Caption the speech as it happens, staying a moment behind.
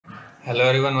Hello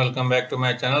everyone, welcome back to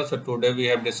my channel. So today we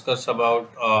have discussed about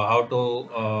how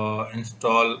to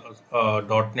install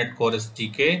 .NET Core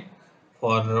SDK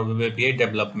for Web API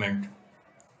development.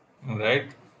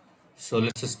 Right. So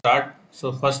let's start.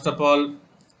 So first of all,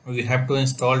 we have to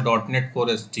install .NET Core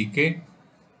SDK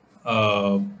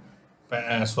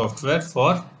software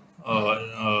for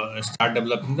start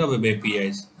developing the Web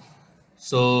APIs.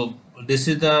 So this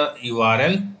is the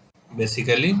URL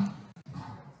basically.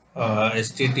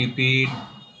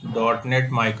 http://.net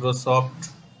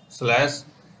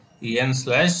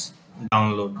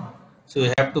microsoft/en/download. So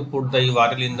you have to put the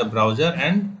URL in the browser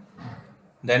and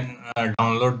then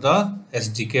download the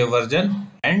SDK version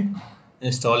and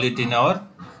install it in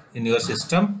your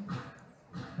system,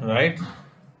 right?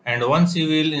 And once you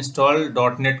will install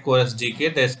 .NET Core SDK,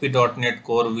 the ASP.NET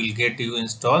Core will get you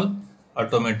installed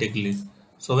automatically.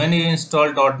 So when you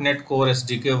install .NET Core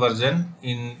SDK version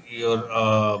in your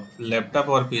laptop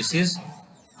or PCs,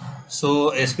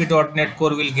 so ASP.NET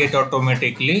Core will get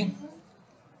automatically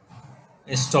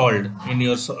installed in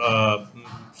your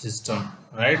system,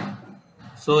 right?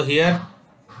 So here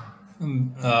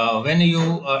when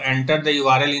you enter the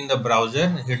URL in the browser,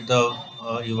 hit the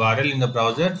URL in the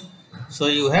browser, so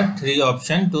you have three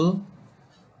options to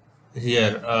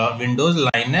here: Windows,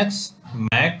 Linux,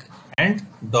 Mac, and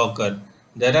Docker.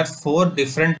 There are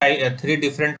three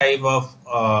different type of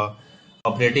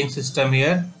operating system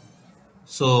here.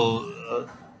 So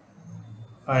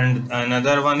and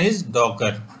another one is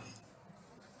Docker.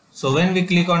 So when we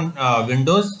click on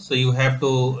Windows, so you have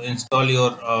to install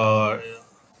your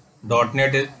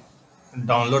 .NET,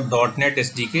 download .NET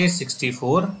SDK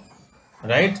 64,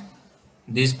 right?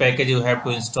 This package you have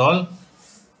to install.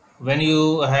 When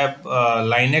you have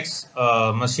Linux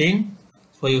machine,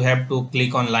 so you have to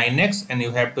click on Linux and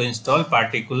you have to install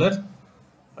particular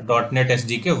 .NET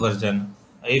SDK version.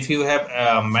 If you have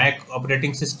a Mac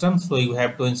operating system, so you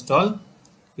have to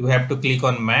click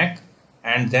on Mac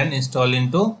and then install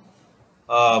into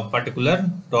particular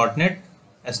 .NET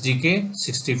SDK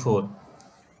 64.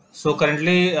 So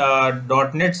currently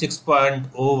 .NET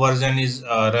 6.0 version is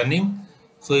running,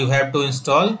 so you have to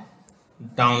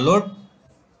download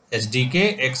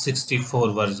SDK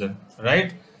x64 version,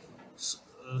 right?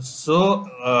 So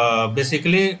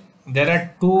basically there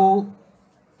are two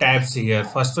tabs here.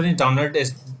 First one is download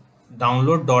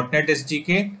 .NET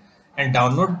SDK and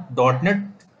download .NET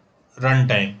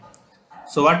runtime.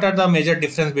 So what are the major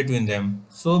difference between them?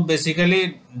 So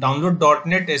basically download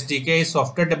 .NET SDK is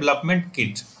software development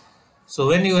kit. So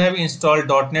when you have installed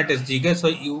 .NET SDK, so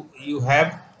you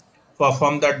have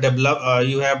performed that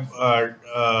you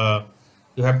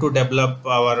have to develop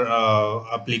our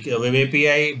web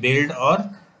API, build or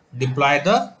deploy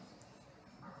the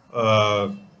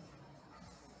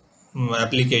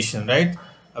application, right?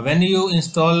 When you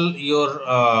install your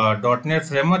 .NET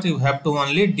framework, you have to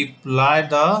only deploy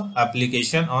the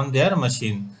application on their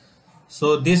machine.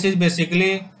 So this is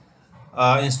basically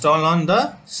install on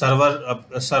the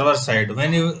server side.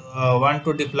 When you want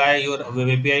to deploy your web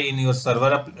API in your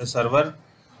server,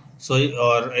 so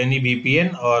or any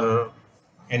VPN or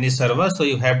any server, so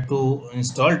you have to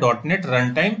install .NET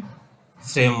runtime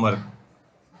framework,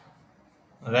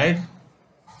 right?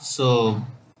 So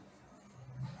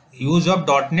use of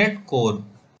 .NET Core.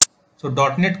 So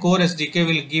 .NET Core SDK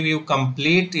will give you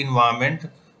complete environment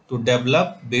to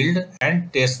develop, build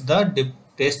and test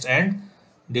and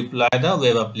deploy the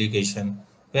web application.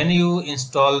 When you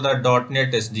install the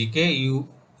 .NET SDK, you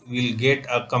will get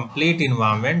a complete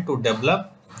environment to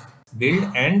develop, build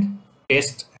and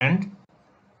test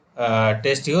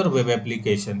your web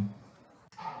application,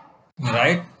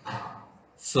 right?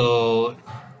 So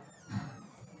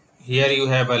here you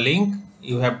have a link.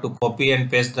 You have to copy and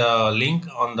paste the link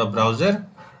on the browser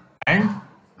and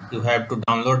you have to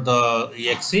download the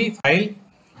exe file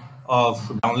of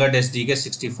download SDK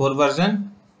 64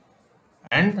 version,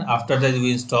 and after that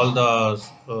we install the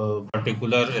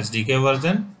particular SDK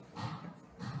version.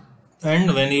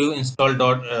 And when you install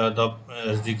the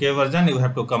SDK version, you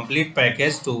have to complete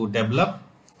package to develop,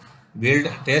 build,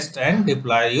 test and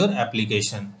deploy your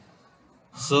application.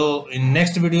 So in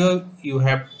next video we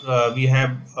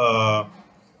have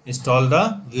installed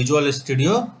the Visual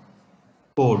Studio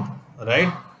Code,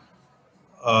 right,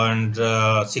 and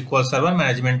SQL Server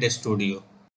Management Studio.